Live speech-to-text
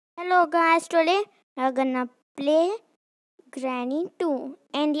Hello guys, today we're gonna play Granny 2.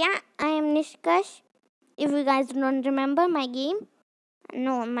 And yeah, I am Nishkash. If you guys don't remember my game,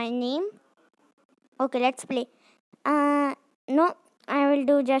 no, my name. Okay, let's play. No, I will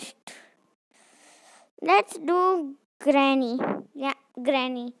do just. Let's do Granny. Yeah,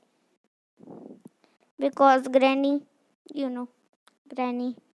 Granny. Because Granny, you know,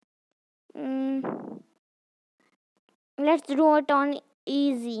 Granny. Mm, let's do it on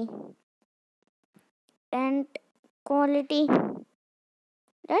easy and quality.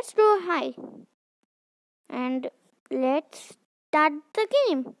 Let's do high. And let's start the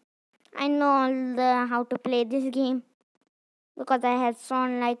game. I know all the how to play this game because I have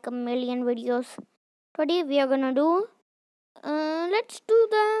shown like a million videos. Today we are gonna do. Let's do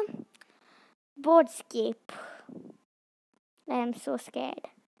the boardscape. I am so scared.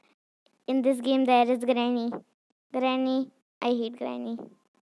 In this game there is Granny. Granny, I hate Granny.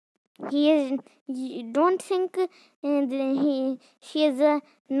 He is. You don't think she is a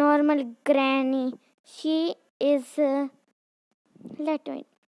normal Granny. She is. Let me.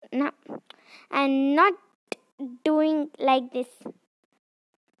 No, I'm not doing like this.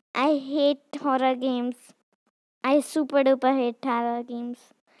 I hate horror games. I super duper hate horror games.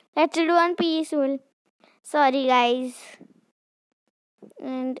 Let's do one peaceful. Sorry guys.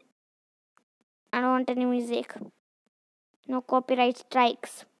 And I don't want any music. No copyright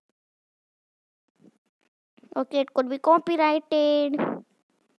strikes. Okay, it could be copyrighted.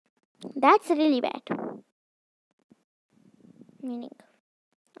 That's really bad. Meaning.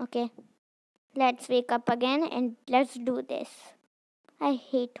 Okay. Let's wake up again and let's do this. I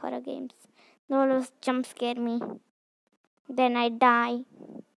hate horror games. They always jump scare me. Then I die.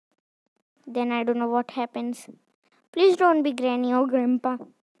 Then I don't know what happens. Please don't be Granny or Grandpa.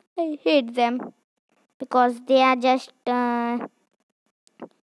 I hate them because they are just, I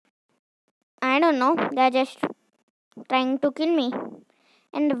don't know, they are just trying to kill me.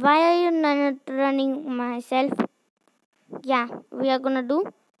 And why are you not running myself? Yeah, we are gonna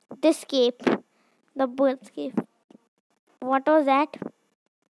do this cape, the birdscape. What was that?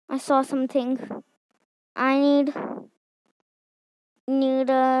 I saw something. I need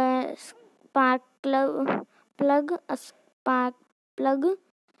a spark plug, a spark plug.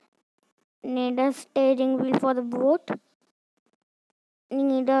 Need a steering wheel for the boat.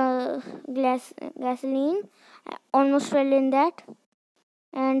 Need a gasoline. I almost fell in that.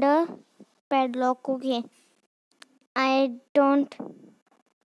 And a padlock. Okay. I don't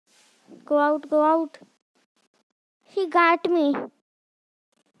go out. He got me.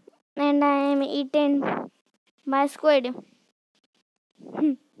 And I am eaten by squid.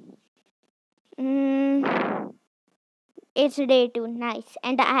 It's day 2. Nice.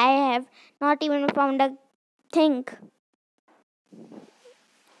 And I have not even found a thing.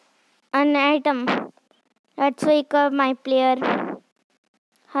 An item. Let's wake up my player.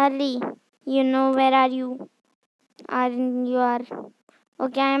 Hurry. You know where are you? You are.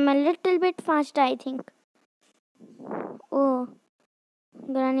 Okay, I am a little bit fast, I think. Oh.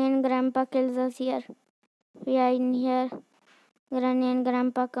 Granny and Grandpa kills us here. We are in here. Granny and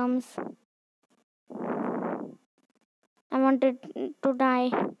Grandpa comes. I wanted to die.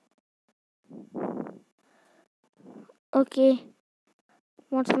 Okay.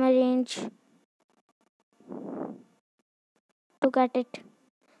 What's my range? To get it.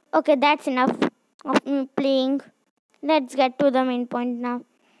 Okay, that's enough of me playing. Let's get to the main point now.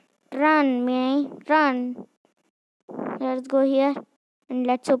 Run, May. Run. Let's go here. And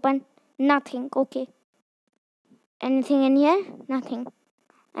let's open. Nothing. Okay. Anything in here? Nothing.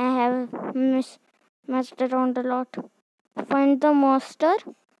 I have messed around a lot. Find the monster.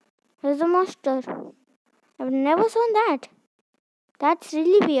 Where's the monster? I've never seen that. That's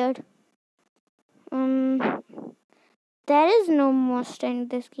really weird. There is no monster in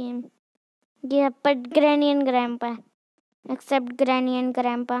this game. Yeah, but Granny and Grandpa. Except Granny and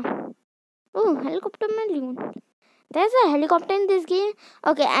Grandpa. Oh, helicopter balloon. There's a helicopter in this game.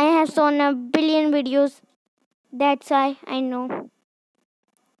 Okay, I have shown a billion videos. That's why I know.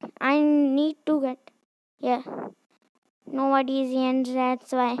 I need to get. Yeah. Nobody is in.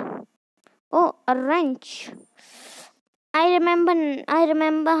 That's why. Oh, a wrench. I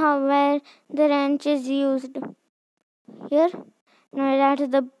remember how where the wrench is used. Here? No, that is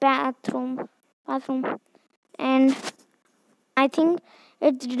the bathroom. And I think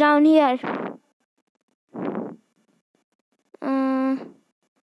it's down here.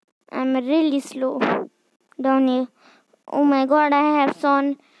 I'm really slow down here. Oh my god, I have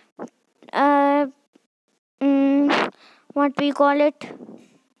shown what we call it.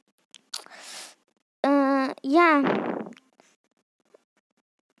 Yeah.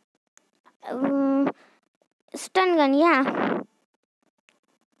 Stun gun, yeah.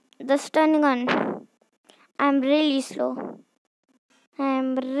 The stun gun. I'm really slow.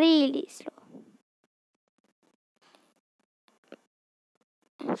 I'm really slow.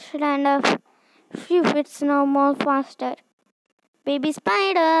 Stand up. Phew, it's now more faster. Baby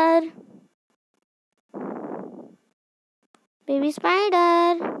spider. Baby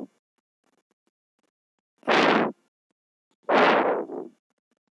spider.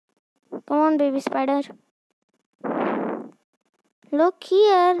 Come on, baby spider. Look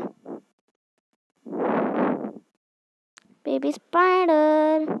here. Baby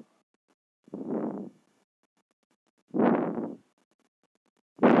spider.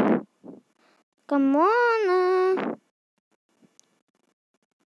 Come on.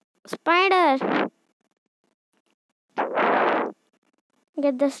 Spider.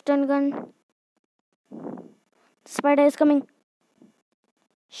 Get the stun gun. The spider is coming.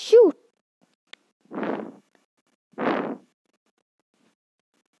 Shoot.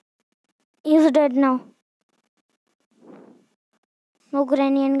 He's dead now. No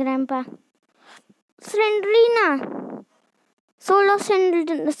granny and grandpa. Sandrina. Soul of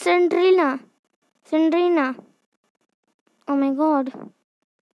Sandrina. Sandrina. Oh my god.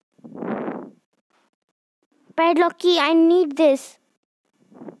 Padlock key. I need this.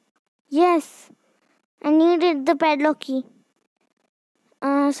 Yes. I needed the padlock key.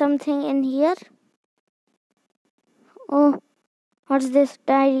 Something in here. Oh. What's this?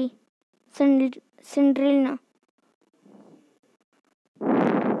 Diary. Sandrina.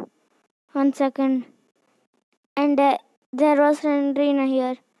 1 second. And there was Sandrina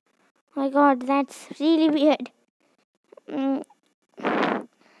here. Oh my god, that's really weird.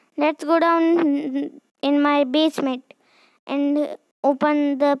 Let's go down in my basement and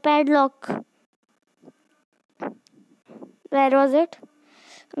open the padlock. Where was it?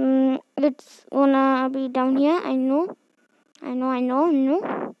 It's gonna be down here. I know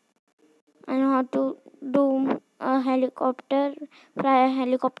how to do a helicopter, fly a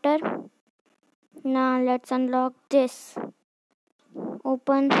helicopter. Now let's unlock this.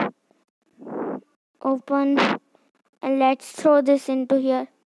 Open, and let's throw this into here.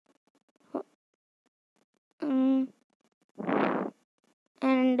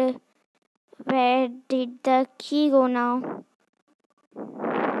 And where did the key go now?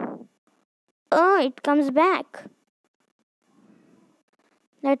 Oh, it comes back.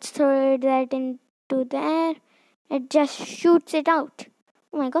 Let's throw that into there. It just shoots it out.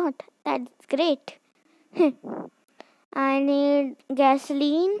 Oh my god, that's great. I need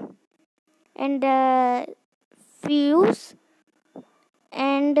gasoline and fuse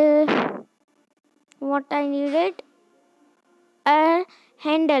and what I needed, a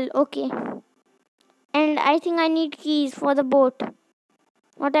handle. Okay, and I think I need keys for the boat.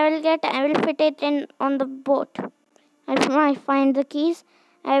 What I will get, I will fit it in on the boat. If I find the keys,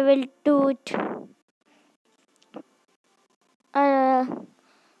 I will do it.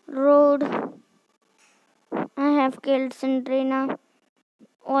 Road. I have killed Sandrina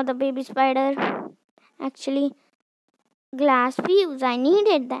or the baby spider. Actually, glass fuse. I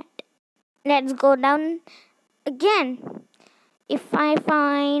needed that. Let's go down again. If I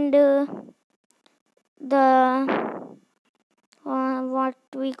find the what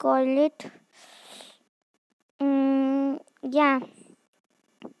we call it, yeah,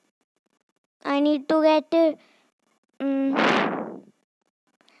 I need to get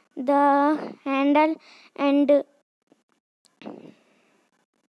the handle and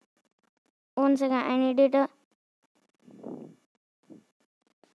 1 second. I needed a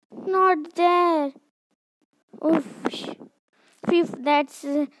not there. Oof, phew, that's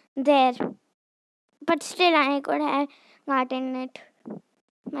there. But still, I could have gotten it.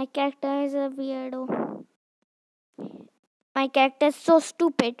 My character is a weirdo. My character is so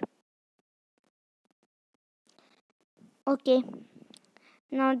stupid. Okay.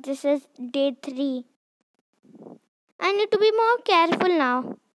 Now this is day 3. I need to be more careful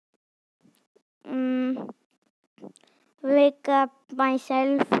now. Wake up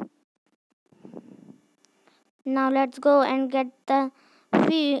myself. Now let's go and get the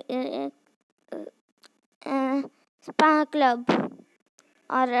spark plug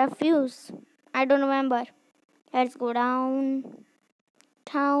or a fuse. I don't remember. Let's go down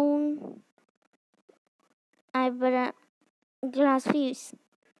town. I have a glass fuse.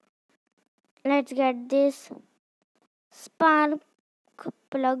 Let's get this spark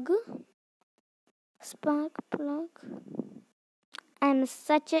plug. I'm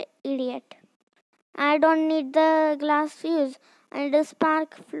such an idiot. I don't need the glass fuse. I need a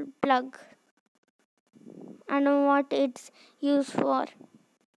spark plug. I know what it's used for.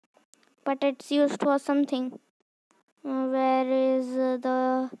 but it's used for something. Where is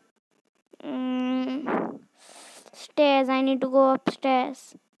the stairs? I need to go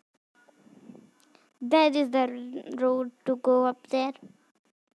upstairs. That is the road to go up there.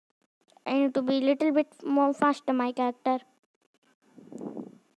 I need to be a little bit more faster, my character.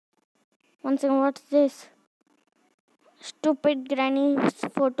 One second, what's this? Stupid granny's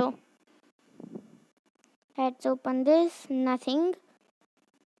photo. Let's open this. Nothing.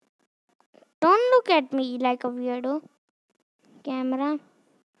 Don't look at me like a weirdo. Camera.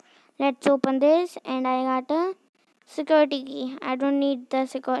 Let's open this, and I got a security key. I don't need the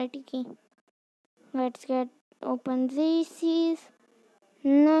security key. Let's get open these.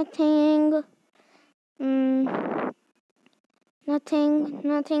 Nothing.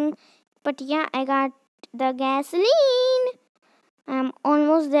 Nothing. But yeah, I got the gasoline. I'm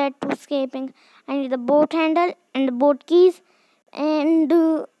almost there to escaping. I need the boat handle and the boat keys and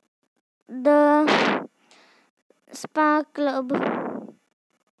the spark club.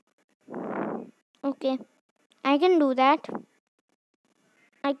 Okay, I can do that.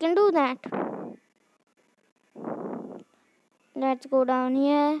 Let's go down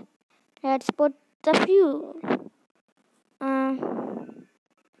here. Let's put the fuel.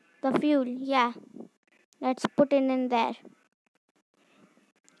 The fuel, yeah. Let's put it in there.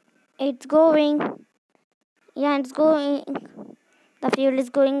 It's going. Yeah, it's going. The fuel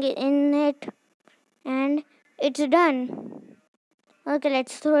is going in it. And it's done. Okay,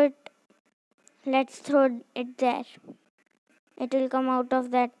 let's throw it. Let's throw it there. It will come out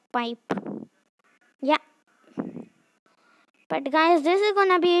of that pipe. Yeah. But guys, this is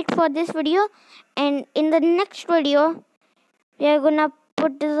gonna be it for this video. And in the next video, we are gonna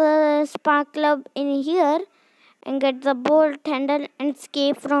put the spark club in here and get the bolt handle and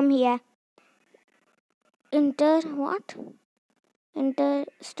escape from here. Enter what? Enter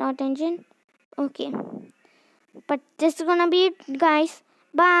start engine. Okay. But this is gonna be it, guys.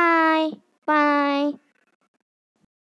 Bye.